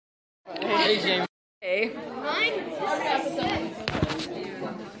Hey, James. Hey.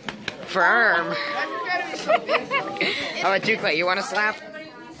 Firm. How about you, Clay? You want to slap?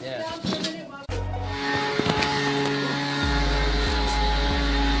 Yeah.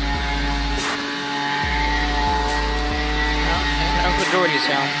 Uncle Jordy's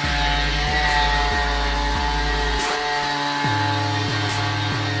home.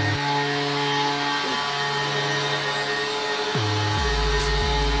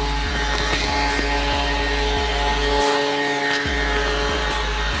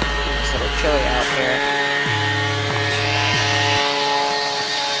 It's a little chilly out here.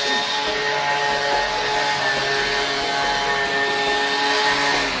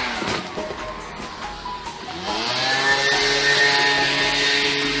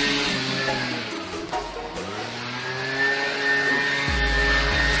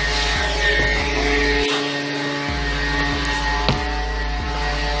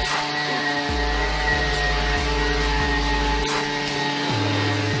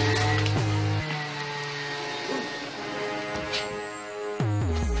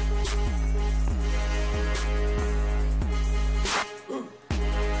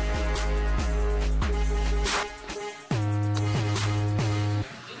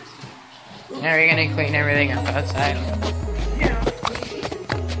 Now we're gonna clean everything up outside.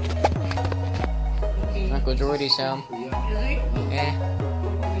 Uncle Jordy's home. Yeah.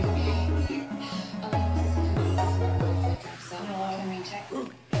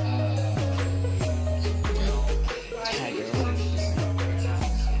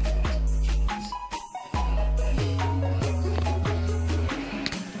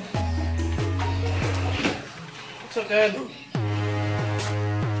 What's up, Dad?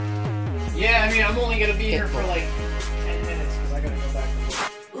 Yeah, I mean, I'm only gonna be here for like 10 minutes because I gotta go back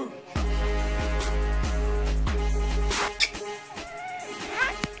to work.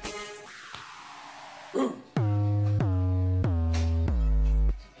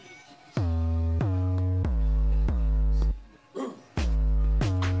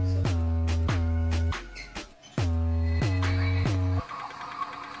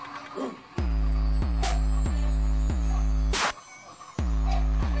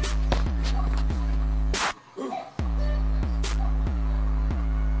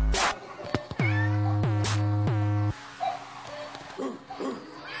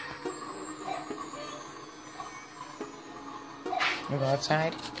 We go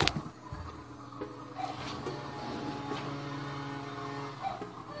outside.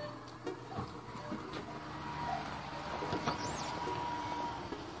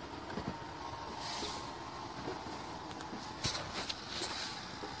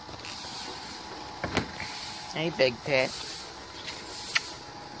 Hey, big pit.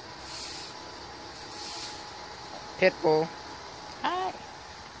 Pitbull. Hi.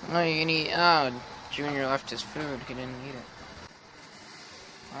 Oh, you can eat. Oh, Junior left his food. He didn't eat it.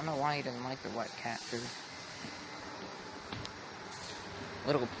 I don't know why he doesn't like the wet cat food.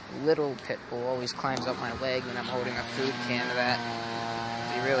 Little pit bull always climbs up my leg when I'm holding a food can of that.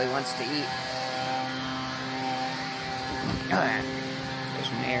 He really wants to eat. Oh,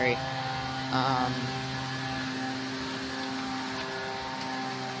 there's Mary.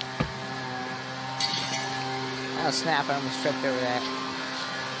 Oh snap! I almost tripped over that.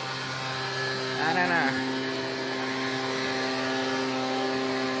 I don't know.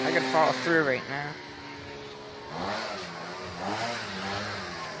 I could fall through right now.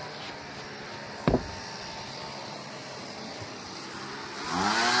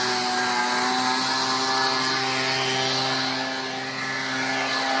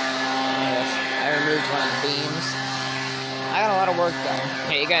 I removed one of the beams. I got a lot of work done.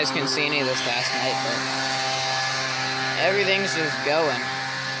 Hey, you guys couldn't see any of this last night, but everything's just going.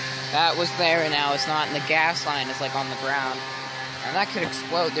 That was there and now it's not, and the gas line is like on the ground. And that could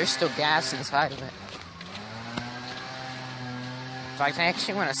explode. There's still gas inside of it. In fact, I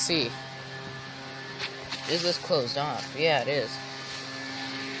actually want to see. Is this closed off? Yeah, it is.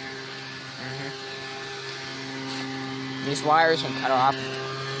 These wires are cut off.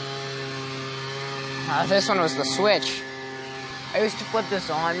 This one was the switch. I used to flip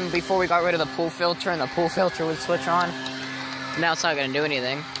this on before we got rid of the pool filter, and the pool filter would switch on. Now it's not going to do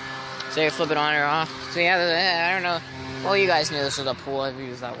anything. So you flip it on or off. So yeah, I don't know. Well, you guys knew this was a pool. I've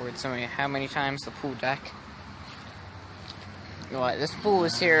used that word so many, how many times? The pool deck. You know what? This pool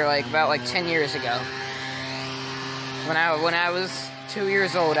was here about 10 years ago. When I was 2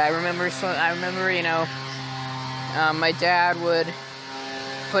 years old, I remember, you know, my dad would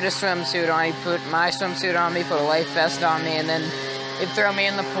put a swimsuit on. He'd put my swimsuit on me, put a life vest on me, and then he'd throw me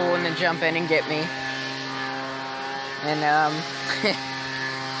in the pool and then jump in and get me. And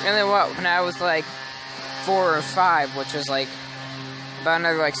And then when I was like 4 or 5, which was like about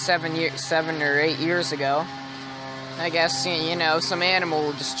another like 7 or 8 years ago, I guess, you know, some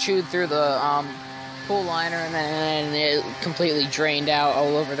animal just chewed through the pool liner, and then it completely drained out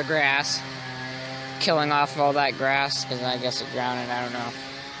all over the grass, killing off all that grass, because I guess it drowned it, I don't know.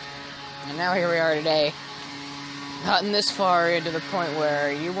 And now here we are today, gotten this far into the point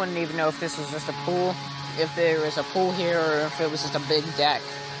where you wouldn't even know if this was just a pool, if there was a pool here, or if it was just a big deck.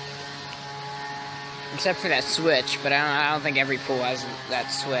 Except for that switch, but I don't think every pool has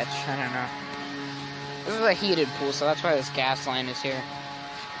that switch, I don't know. This is a heated pool, so that's why this gas line is here.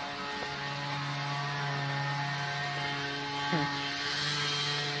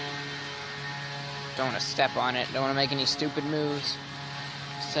 Don't want to step on it, don't want to make any stupid moves.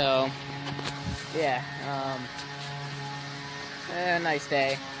 So, yeah, nice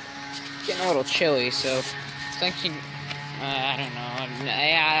day. Getting a little chilly, so it's actually, I don't know.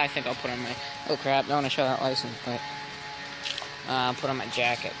 Yeah, I think I'll put on my, oh crap, don't want to show that license plate. Put on my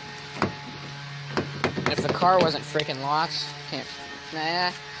jacket. If the car wasn't freaking locked, can't,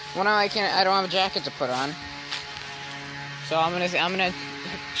 nah. Well, no, I can't, I don't have a jacket to put on. So I'm gonna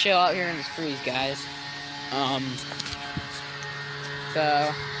chill out here in this freeze, guys. So,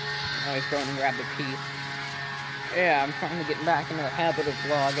 I always go and grab the pee. Yeah, I'm trying to get back into the habit of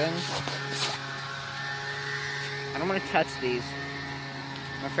vlogging. I don't want to touch these.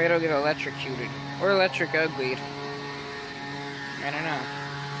 I'm afraid I'll get electrocuted. Or electric uglied. I don't know.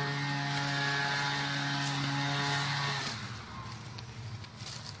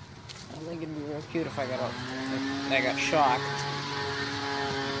 I think it'd be real cute if I got shocked.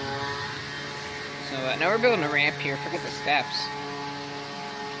 So, now we're building a ramp here. Forget the steps.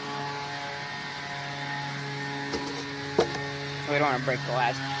 We don't want to break the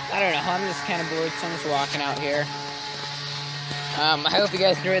glass. I don't know. I'm just kind of bored, so I'm just walking out here. I hope you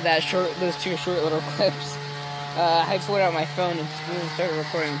guys enjoyed those 2 short little clips. I pulled out my phone and started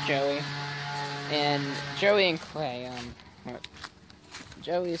recording Joey. And Joey and Clay,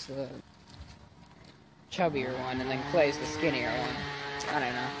 Joey's the chubbier one, and then Clay's the skinnier one. I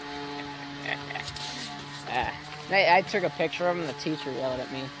don't know. I took a picture of him, and the teacher yelled at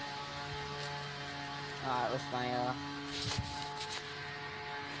me. It was my,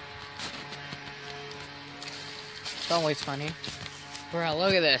 It's always funny. Bro,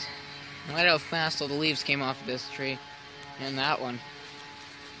 look at this. Look at how fast all the leaves came off of this tree. And that one.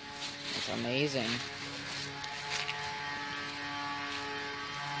 It's amazing.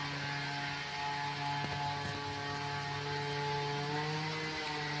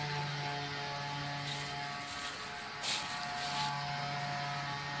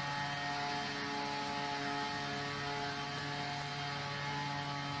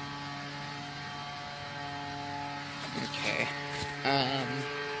 Okay.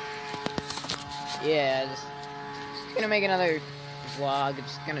 Yeah, just gonna make another vlog.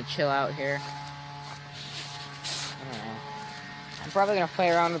 Just gonna chill out here. I don't know. I'm probably gonna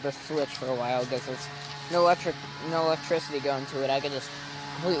play around with the Switch for a while because there's no electricity going to it. I could just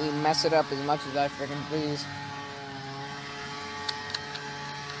completely mess it up as much as I freaking please.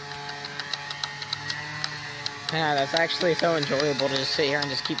 Yeah, that's actually so enjoyable to just sit here and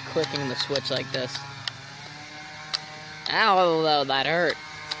just keep clicking the Switch like this. Ow, that hurt.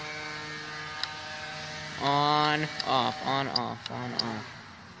 On, off, on, off, on, off.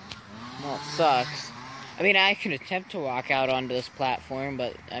 Well, it sucks. I mean, I could attempt to walk out onto this platform,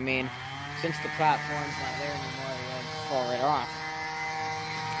 but, I mean, since the platform's not there anymore, I'd fall right off.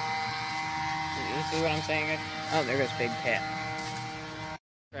 You see what I'm saying? Oh, there goes Big Pet.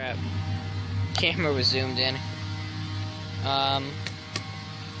 Crap. Camera was zoomed in.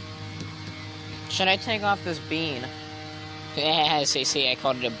 Should I take off this bean? Yeah, see, I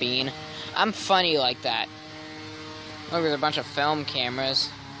called it a bean. I'm funny like that. Look, there's a bunch of film cameras.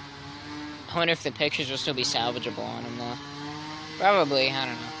 I wonder if the pictures will still be salvageable on them, though. Probably, I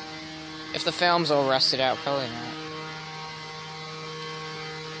don't know. If the film's all rusted out, probably not.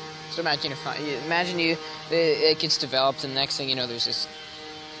 So imagine it gets developed, and the next thing you know, there's this...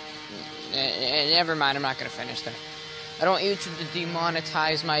 Never mind, I'm not going to finish that. I don't want YouTube to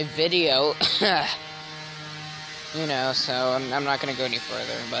demonetize my video. You know, so I'm not gonna go any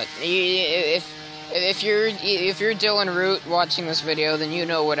further. But if you're Dylan Root watching this video, then you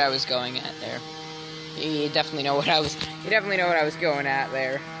know what I was going at there. You definitely know what I was. You definitely know what I was going at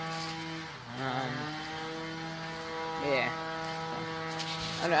there. Yeah.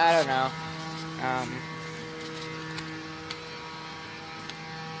 I don't know.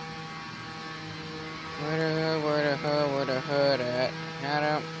 What a hood at?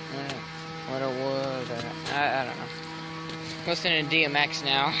 I don't know. listening to DMX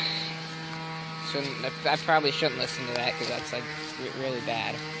now. I probably shouldn't listen to that because that's like really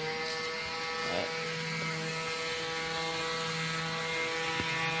bad. But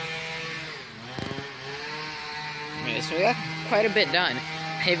anyway, so we got quite a bit done.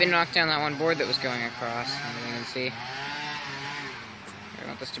 I even knocked down that one board that was going across. As you can see, I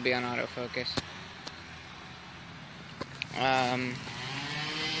want this to be on autofocus.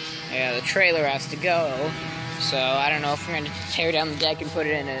 Yeah, the trailer has to go. So I don't know if we're going to tear down the deck and put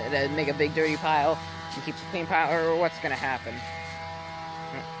it in and make a big dirty pile and keep the clean pile, or what's going to happen.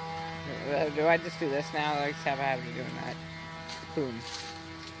 Do I just do this now? I just have a habit of doing that. Boom.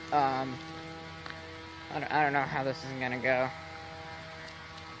 I don't know how this is going to go.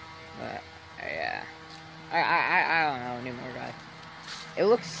 But, yeah. I don't know anymore, guys. It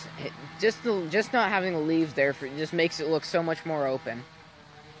looks... just not having the leaves there just makes it look so much more open.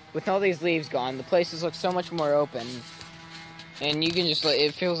 With all these leaves gone, the places look so much more open. And you can just,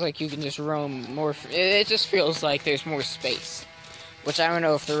 it feels like you can just roam more, it just feels like there's more space. Which I don't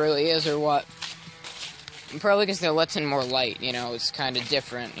know if there really is or what. Probably because they're letting more light, you know, it's kind of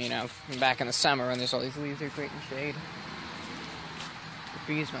different, you know, from back in the summer when there's all these leaves that are creating shade. The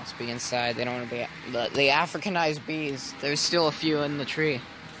bees must be inside, they don't want to be, the Africanized bees, there's still a few in the tree.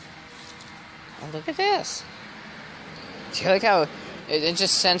 Oh, look at this. Do you like how... It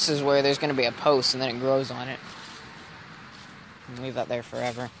just senses where there's going to be a post, and then it grows on it. And leave that there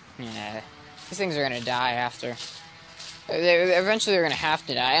forever. Yeah. These things are going to die after. Eventually they're going to have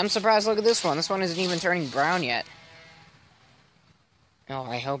to die. I'm surprised, look at this one. This one isn't even turning brown yet. Oh,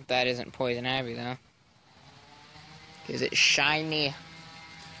 I hope that isn't poison ivy, though. Because it's shiny.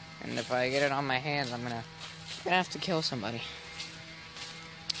 And if I get it on my hands, I'm going to have to kill somebody.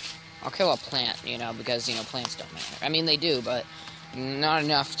 I'll kill a plant, you know, because, you know, plants don't matter. I mean, they do, but... not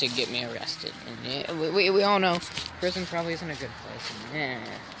enough to get me arrested. And we all know prison probably isn't a good place. And,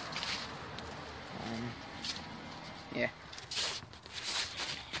 yeah.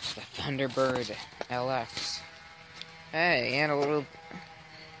 It's the Thunderbird LX. Hey, and a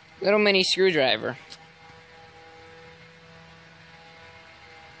little mini screwdriver.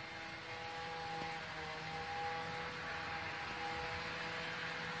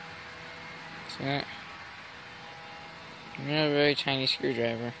 See that? A very tiny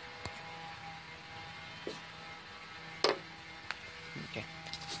screwdriver. Okay.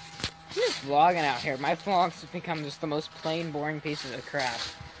 I'm just vlogging out here. My vlogs have become just the most plain, boring pieces of crap.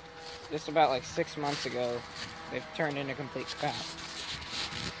 Just about like 6 months ago, they've turned into complete crap.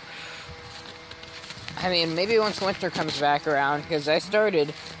 I mean, maybe once winter comes back around, because I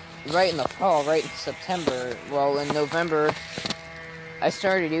started right in the fall, right in September. Well, in November, I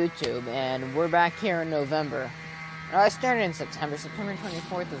started YouTube, and we're back here in November. I started in September. September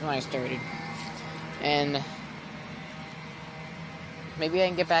 24th is when I started. And maybe I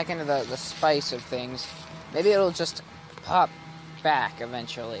can get back into the spice of things. Maybe it'll just pop back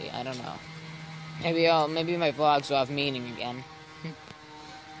eventually. I don't know. Maybe my vlogs will have meaning again.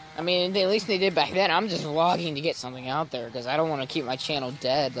 I mean, at least they did back then. I'm just vlogging to get something out there because I don't want to keep my channel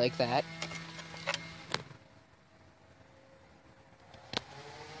dead like that.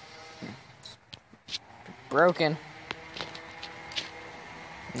 Broken.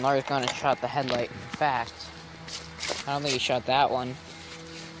 Lars gonna shot the headlight. In fact, I don't think he shot that one.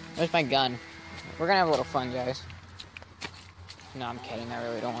 Where's my gun? We're gonna have a little fun, guys. No, I'm kidding. I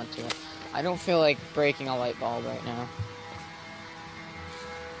really don't want to. I don't feel like breaking a light bulb right now.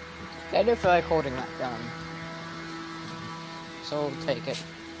 I do feel like holding that gun. So we'll take it.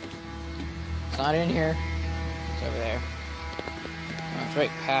 It's not in here. It's over there. Oh, it's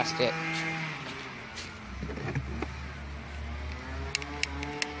right past it.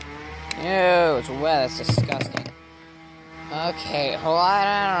 Ew, it's wet, that's disgusting. Okay, hold on,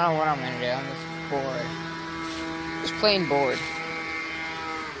 I don't know what I'm gonna do, I'm just bored. Just plain bored.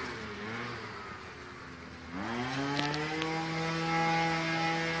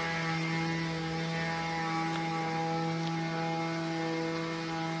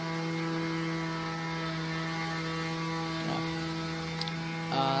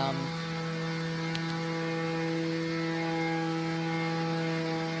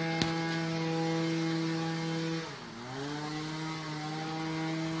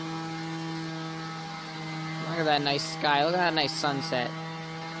 Look at that nice sky. Look at that nice sunset.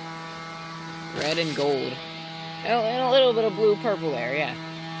 Red and gold. And a little bit of blue purple there, yeah.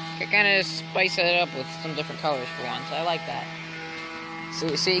 Kind of spice it up with some different colors for once. I like that.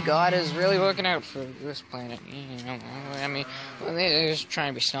 So, see, God is really looking out for this planet. You know, I mean, well, they're just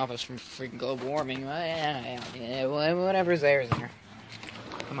trying to stop us from freaking global warming. Well, yeah, whatever's there is there.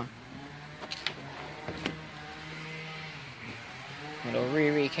 Come on. Little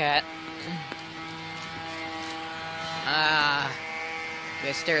Riri cat. You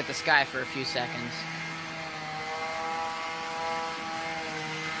guys stare at the sky for a few seconds.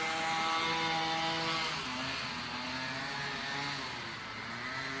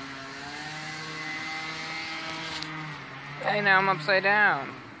 Hey, now I'm upside down.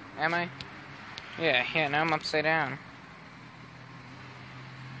 Am I? Yeah, now I'm upside down.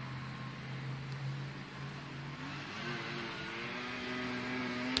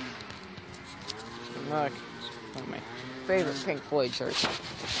 Look, one of my favorite Pink Floyd shirts.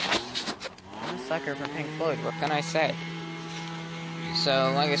 I'm a sucker for Pink Floyd, what can I say?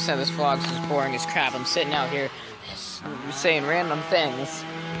 So, like I said, this vlog's just boring as crap. I'm sitting out here saying random things,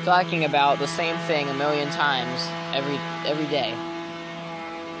 talking about the same thing a million times every day.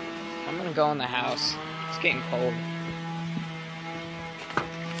 I'm gonna go in the house. It's getting cold.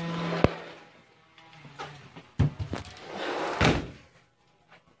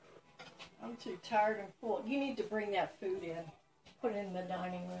 I'm too tired and full. You need to bring that food in. Put it in the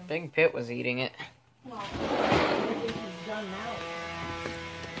dining room. Big Pit was eating it. No, I think he's done now.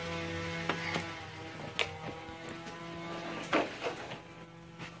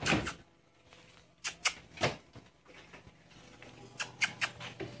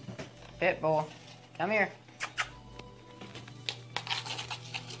 Pitbull, come here.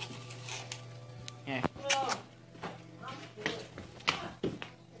 Here.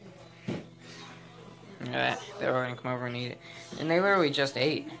 Alright, they're all gonna come over and eat it. And they literally just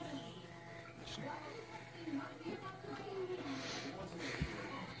ate.